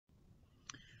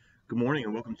Good morning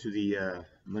and welcome to the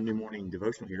Monday morning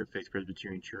devotional here at Faith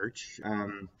Presbyterian Church.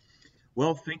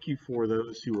 Thank you for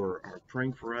those who are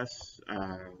praying for us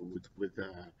with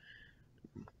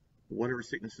whatever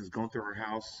sickness has gone through our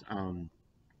house.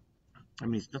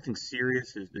 It's nothing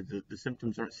serious. The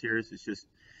symptoms aren't serious. It's just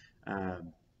uh,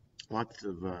 lots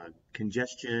of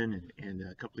congestion and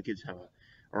a couple of kids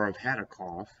have had a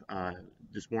cough.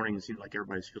 This morning it seemed like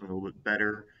everybody's feeling a little bit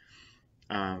better.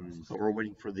 But we're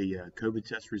waiting for the COVID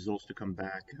test results to come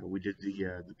back. We did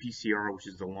the PCR, which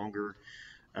is the longer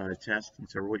test, and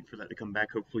so we're waiting for that to come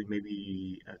back. Hopefully,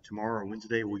 maybe tomorrow or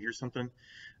Wednesday we'll hear something.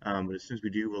 But as soon as we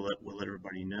do, we'll let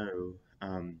everybody know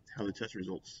how the test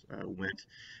results went.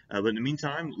 But in the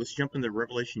meantime, let's jump into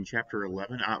Revelation chapter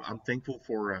 11. I'm thankful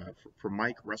for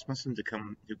Mike Rasmussen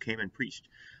who came and preached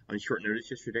on short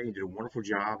notice yesterday. He did a wonderful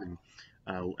job, and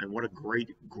what a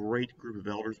great group of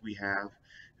elders we have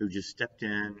who just stepped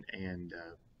in and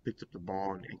picked up the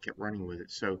ball and kept running with it.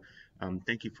 So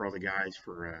thank you for all the guys,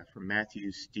 for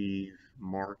Matthew, Steve,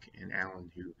 Mark, and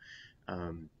Alan who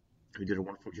did a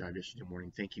wonderful job yesterday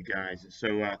morning. Thank you guys. So,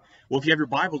 if you have your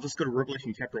Bibles, let's go to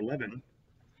Revelation chapter 11,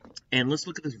 and let's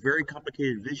look at this very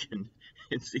complicated vision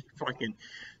and see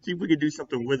if we can do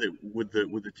something with it with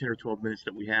the 10 or 12 minutes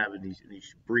that we have in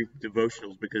these brief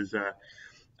devotionals. Because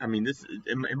this,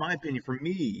 in my opinion, for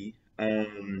me,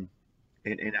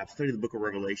 and I've studied the book of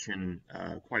Revelation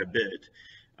quite a bit.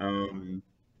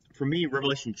 For me,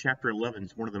 Revelation chapter 11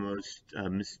 is one of the most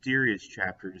mysterious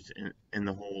chapters in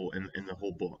the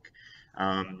whole book.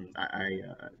 And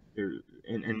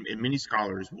many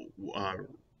scholars will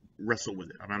wrestle with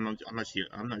it. I'm not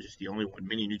just the only one.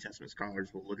 Many New Testament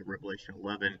scholars will look at Revelation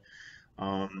 11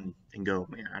 and go,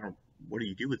 "Man, what do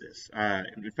you do with this?"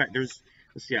 In fact,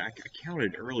 I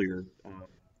counted earlier,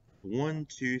 1,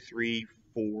 2, 3,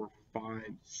 4, 5,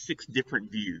 6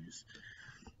 different views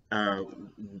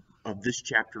of this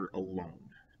chapter alone.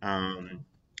 What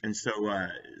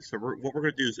we're going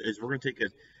to do is we're going to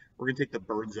take the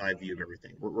bird's eye view of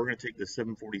everything. We're going to take the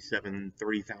 747,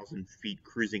 30,000 feet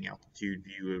cruising altitude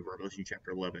view of Revelation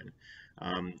chapter 11,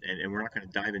 and we're not going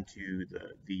to dive into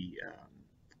the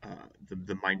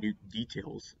minute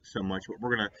details so much. But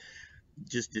we're going to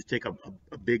just take a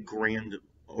big grand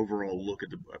overall look at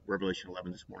the Revelation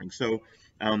 11 this morning. So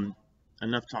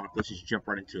enough talk. Let's just jump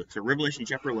right into it. So Revelation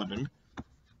chapter 11,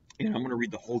 and I'm going to read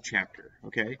the whole chapter.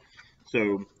 Okay.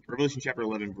 So Revelation chapter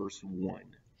 11, verse 1.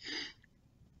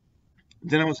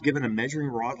 Then I was given a measuring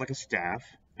rod like a staff,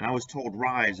 and I was told,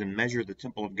 "Rise and measure the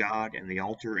temple of God and the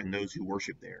altar and those who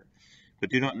worship there. But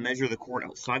do not measure the court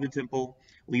outside the temple.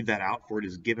 Leave that out, for it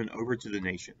is given over to the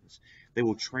nations. They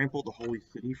will trample the holy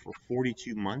city for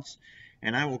 42 months,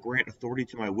 and I will grant authority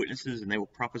to my witnesses, and they will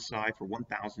prophesy for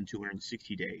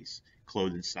 1,260 days,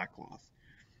 clothed in sackcloth.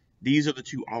 These are the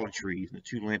 2 olive trees and the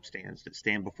 2 lampstands that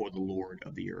stand before the Lord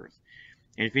of the earth.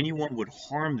 And if anyone would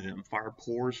harm them, fire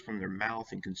pours from their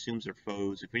mouth and consumes their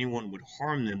foes. If anyone would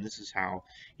harm them, this is how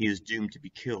he is doomed to be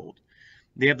killed.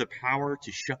 They have the power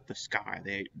to shut the sky,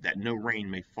 that no rain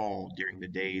may fall during the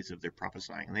days of their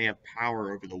prophesying. And they have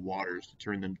power over the waters to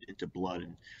turn them into blood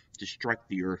and to strike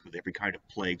the earth with every kind of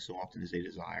plague so often as they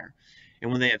desire.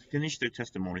 And when they have finished their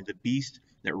testimony, the beast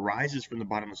that rises from the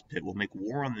bottomless pit will make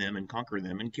war on them and conquer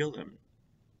them and kill them.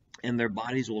 And their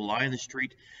bodies will lie in the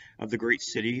street of the great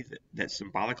city that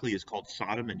symbolically is called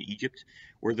Sodom and Egypt,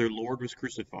 where their Lord was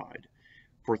crucified.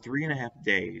 For 3.5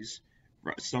 days,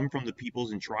 some from the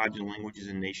peoples and tribes and languages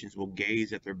and nations will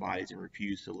gaze at their bodies and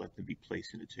refuse to let them be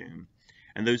placed in a tomb.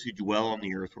 And those who dwell on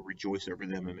the earth will rejoice over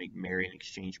them and make merry and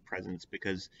exchange presents,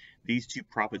 because these 2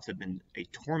 prophets have been a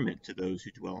torment to those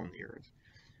who dwell on the earth.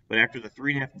 But after the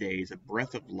 3.5 days, a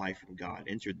breath of life from God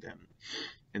entered them,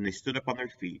 and they stood up on their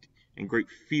feet, and great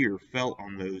fear fell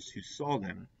on those who saw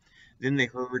them. Then they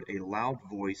heard a loud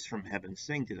voice from heaven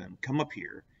saying to them, "Come up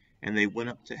here." And they went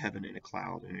up to heaven in a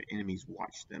cloud, and their enemies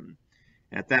watched them.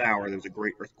 And at that hour there was a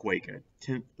great earthquake, and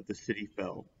 1/10 of the city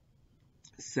fell.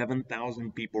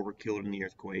 7,000 people were killed in the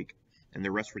earthquake, and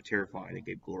the rest were terrified and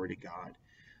gave glory to God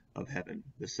of heaven.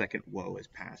 The second woe is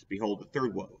past. Behold, the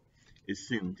third woe is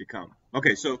soon to come.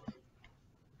 Okay, so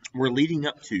we're leading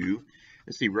up to,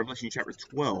 Revelation chapter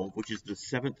 12, which is the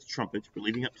 7th trumpet. We're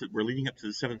leading up to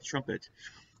the 7th trumpet.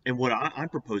 And what I'm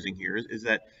proposing here is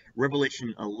that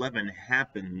Revelation 11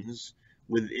 happens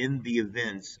within the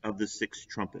events of the 6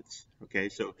 trumpets. Okay,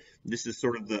 so this is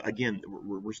sort of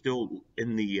we're still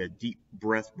in the deep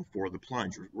breath before the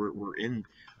plunge. We're in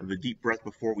the deep breath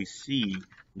before we see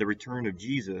the return of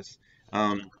Jesus,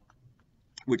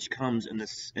 which comes in the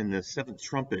 7th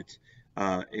trumpet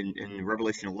in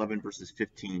Revelation 11 verses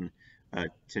 15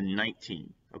 to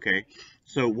 19. Okay,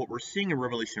 so what we're seeing in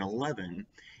Revelation 11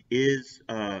 is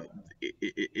the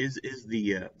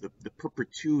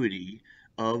perpetuity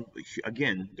of,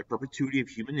 again, the perpetuity of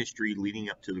human history leading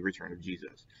up to the return of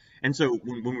Jesus. And so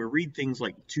when we read things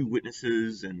like two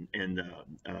witnesses and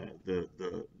the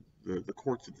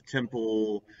courts of the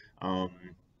temple, um,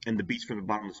 and the beast from the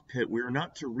bottomless pit, we are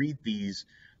not to read these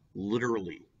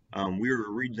literally. We are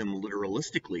to read them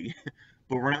literalistically,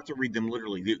 but we're not to read them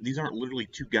literally. These aren't literally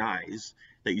two guys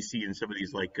that you see in some of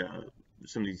these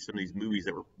some of these movies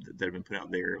that have been put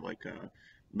out there, like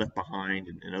Left Behind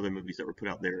and other movies that were put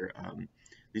out there.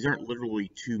 These aren't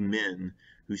literally two men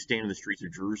who stand in the streets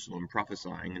of Jerusalem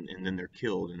prophesying, and then they're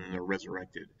killed and then they're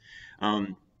resurrected.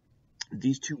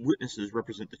 These two witnesses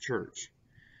represent the church.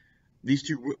 These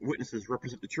two witnesses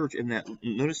represent the church, in that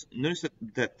notice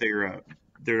that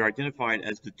they're identified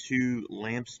as the two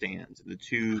lampstands, the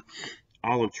two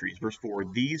olive trees. Verse 4,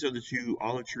 these are the two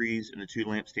olive trees and the two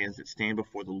lampstands that stand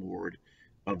before the Lord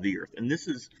of the earth. And this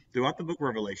is throughout the book of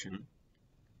Revelation.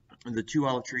 The two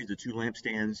olive trees, the two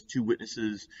lampstands, two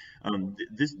witnesses.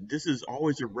 This is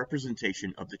always a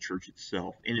representation of the church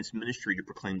itself in its ministry to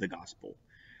proclaim the gospel.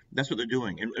 That's what they're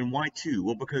doing. And why two?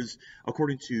 Well, because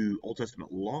according to Old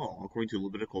Testament law, according to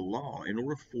Levitical law, in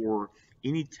order for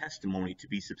any testimony to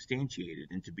be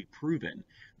substantiated and to be proven,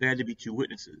 there had to be two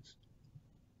witnesses.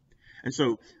 And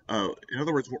so, in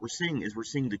other words, what we're seeing is we're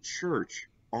seeing the church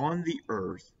on the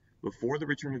earth before the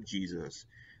return of Jesus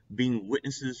being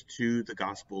witnesses to the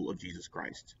gospel of Jesus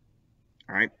Christ.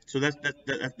 All right, so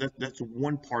that's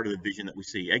one part of the vision that we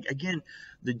see. Again,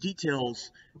 the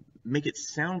details make it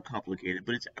sound complicated,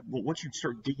 but once you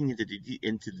start digging into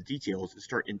the details and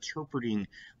start interpreting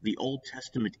the Old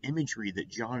Testament imagery that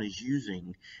John is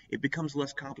using, it becomes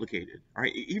less complicated. All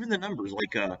right, even the numbers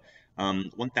like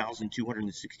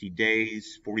 1,260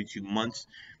 days, 42 months.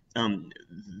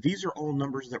 These are all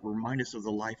numbers that remind us of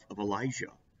the life of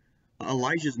Elijah.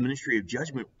 Elijah's ministry of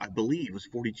judgment, I believe, was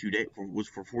 42 days, was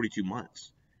for 42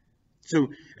 months. So,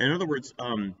 in other words,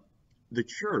 the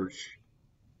church,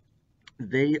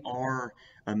 they are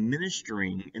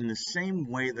ministering in the same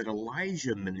way that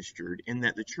Elijah ministered, in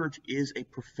that the church is a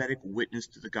prophetic witness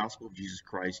to the gospel of Jesus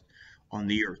Christ on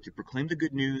the earth, to proclaim the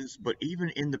good news. But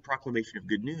even in the proclamation of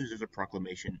good news, there's a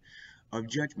proclamation of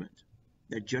judgment.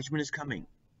 That judgment is coming.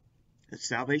 That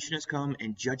salvation has come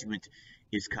and judgment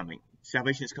is coming.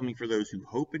 Salvation is coming for those who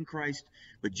hope in Christ,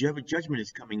 but judgment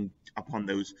is coming upon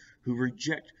those who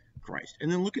reject Christ.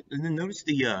 And then notice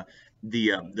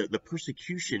the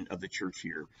persecution of the church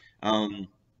here.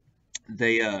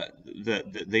 They are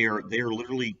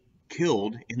literally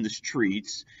killed in the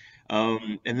streets,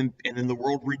 and then the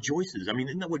world rejoices. I mean,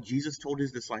 isn't that what Jesus told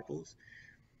his disciples?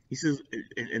 He says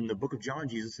in the book of John,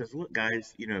 Jesus says, "Look,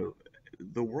 guys,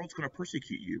 the world's going to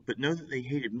persecute you, but know that they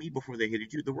hated me before they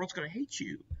hated you. The world's going to hate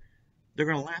you. They're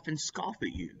going to laugh and scoff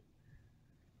at you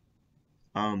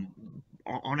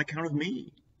on account of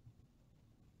me.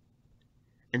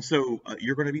 And so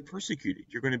you're going to be persecuted.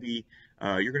 You're going to be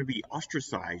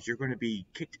ostracized. You're going to be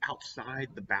kicked outside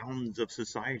the bounds of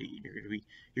society. You're going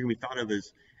to be thought of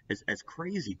as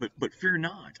crazy. But fear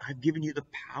not. I've given you the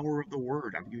power of the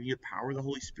Word. I've given you the power of the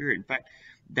Holy Spirit. In fact,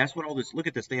 that's what all this. Look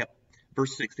at this. They have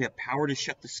verse 6. They have power to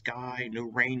shut the sky. No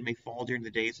rain may fall during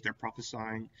the days that they're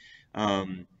prophesying.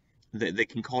 They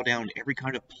can call down every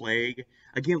kind of plague.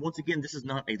 Once again, this is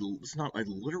not a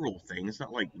literal thing. It's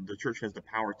not like the church has the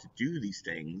power to do these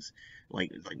things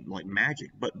like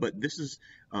magic. But this is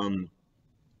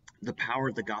the power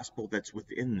of the gospel that's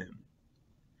within them.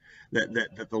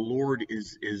 That the Lord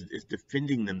is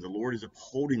defending them. The Lord is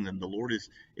upholding them. The Lord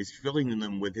is filling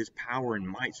them with His power and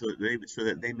might, so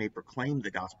that they may proclaim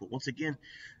the gospel. Once again,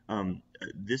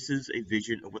 this is a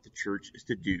vision of what the church is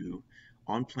to do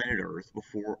on planet Earth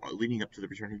before leading up to the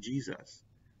return of Jesus.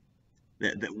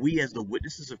 That we, as the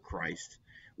witnesses of Christ,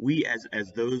 we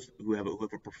as those who have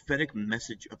a prophetic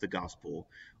message of the gospel,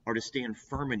 are to stand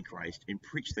firm in Christ and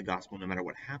preach the gospel no matter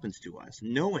what happens to us,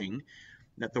 knowing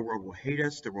that the world will hate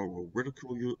us, the world will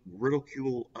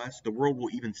ridicule us, the world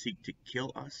will even seek to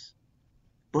kill us.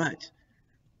 But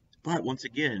once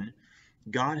again,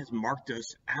 God has marked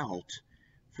us out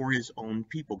for His own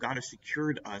people. God has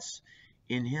secured us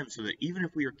in Him, so that even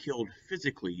if we are killed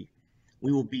physically,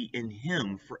 we will be in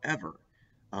Him forever,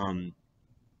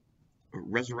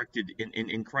 resurrected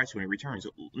in Christ when He returns.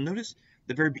 Notice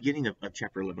the very beginning of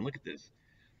chapter 11. Look at this.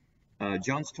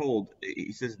 John's told,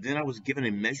 he says, "Then I was given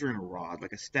a measuring rod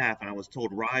like a staff, and I was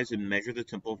told, rise and measure the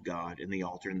temple of God and the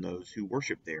altar and those who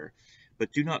worship there.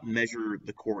 But do not measure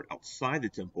the court outside the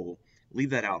temple. Leave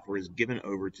that out, for it is given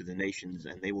over to the nations,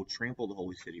 and they will trample the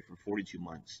holy city for 42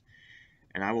 months.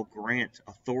 And I will grant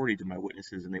authority to my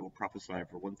witnesses, and they will prophesy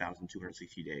for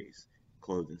 1,260 days,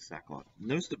 clothed in sackcloth.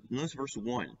 Notice verse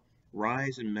 1.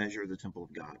 Rise and measure the temple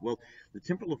of God. Well, the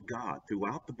temple of God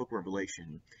throughout the book of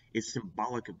Revelation is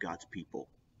symbolic of God's people,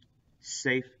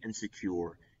 safe and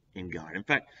secure in God. In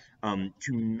fact,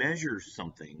 to measure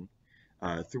something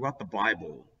throughout the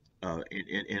Bible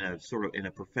in a sort of in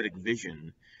a prophetic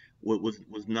vision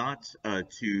was not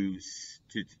to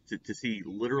see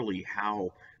literally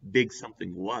how big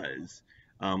something was,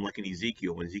 like in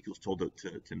Ezekiel, when Ezekiel's told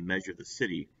to measure the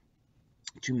city.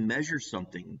 To measure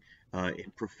something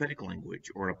in prophetic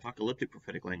language or apocalyptic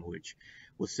prophetic language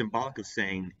was symbolic of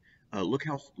saying, look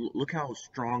how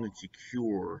strong and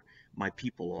secure my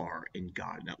people are in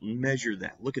God. Now measure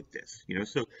that. Look at this.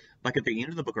 So like at the end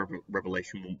of the book of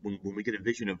Revelation, when we get a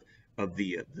vision of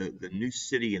the new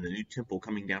city and the new temple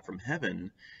coming down from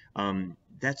heaven,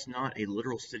 that's not a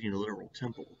literal city and a literal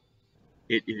temple.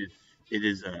 It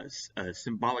is a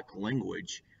symbolic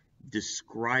language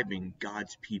describing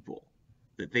God's people,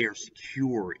 that they are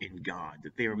secure in God,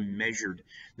 that they are measured,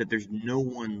 that there's no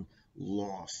one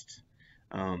lost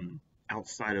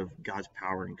outside of God's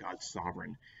power and God's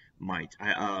sovereign might.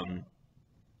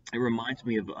 It reminds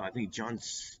me of I think John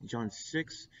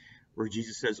 6, where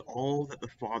Jesus says, "All that the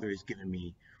Father has given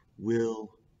me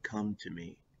will come to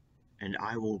me, and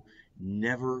I will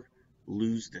never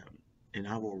lose them, and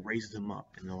I will raise them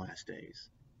up in the last days."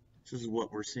 So this is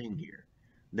what we're seeing here.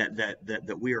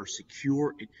 That we are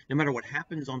secure, no matter what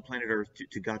happens on planet Earth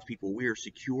to God's people, we are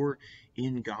secure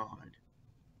in God.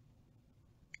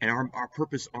 And our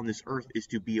purpose on this earth is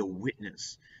to be a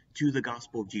witness to the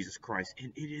gospel of Jesus Christ.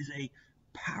 And it is a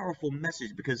powerful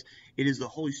message because it is the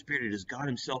Holy Spirit, it is God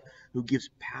himself who gives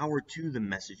power to the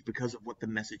message because of what the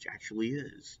message actually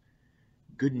is.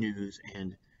 Good news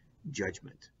and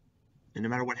judgment. And no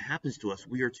matter what happens to us,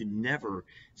 we are to never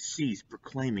cease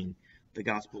proclaiming the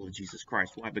gospel of Jesus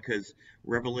Christ. Why? Because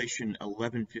Revelation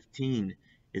 11:15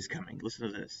 is coming.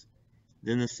 Listen to this.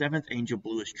 Then the seventh angel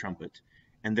blew his trumpet,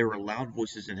 and there were loud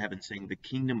voices in heaven saying, "The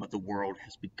kingdom of the world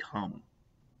has become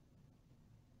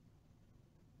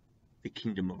the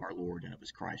kingdom of our Lord and of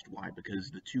his Christ." Why?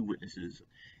 Because the two witnesses,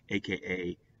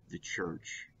 aka the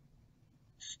church,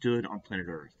 stood on planet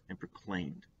Earth and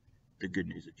proclaimed the good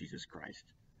news of Jesus Christ,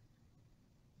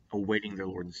 awaiting their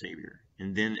Lord and Savior.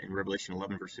 And then in Revelation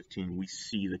 11, verse 15, we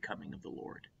see the coming of the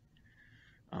Lord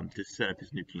to set up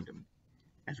his new kingdom,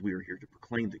 as we are here to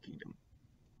proclaim the kingdom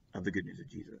of the good news of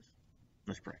Jesus.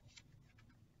 Let's pray.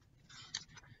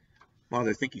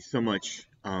 Father, thank you so much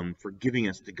for giving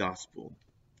us the gospel,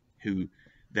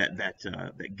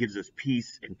 that gives us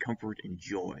peace and comfort and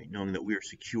joy, knowing that we are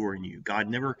secure in you. God,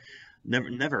 never,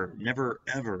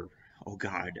 ever, oh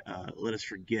God, let us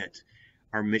forget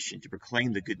our mission to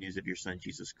proclaim the good news of your Son,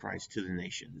 Jesus Christ, to the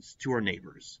nations, to our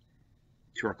neighbors,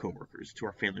 to our coworkers, to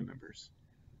our family members.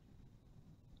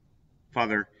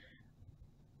 Father,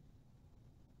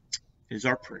 it is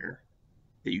our prayer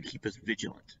that you keep us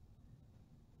vigilant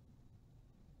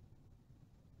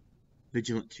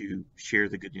to share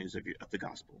the good news of the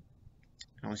gospel.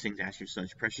 And all these things I ask your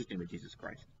Son's precious name of Jesus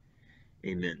Christ.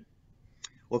 Amen.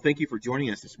 Well, thank you for joining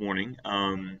us this morning.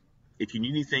 If you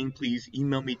need anything, please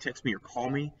email me, text me, or call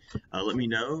me. Let me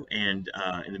know. And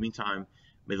in the meantime,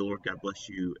 may the Lord God bless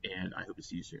you, and I hope to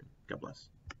see you soon. God bless.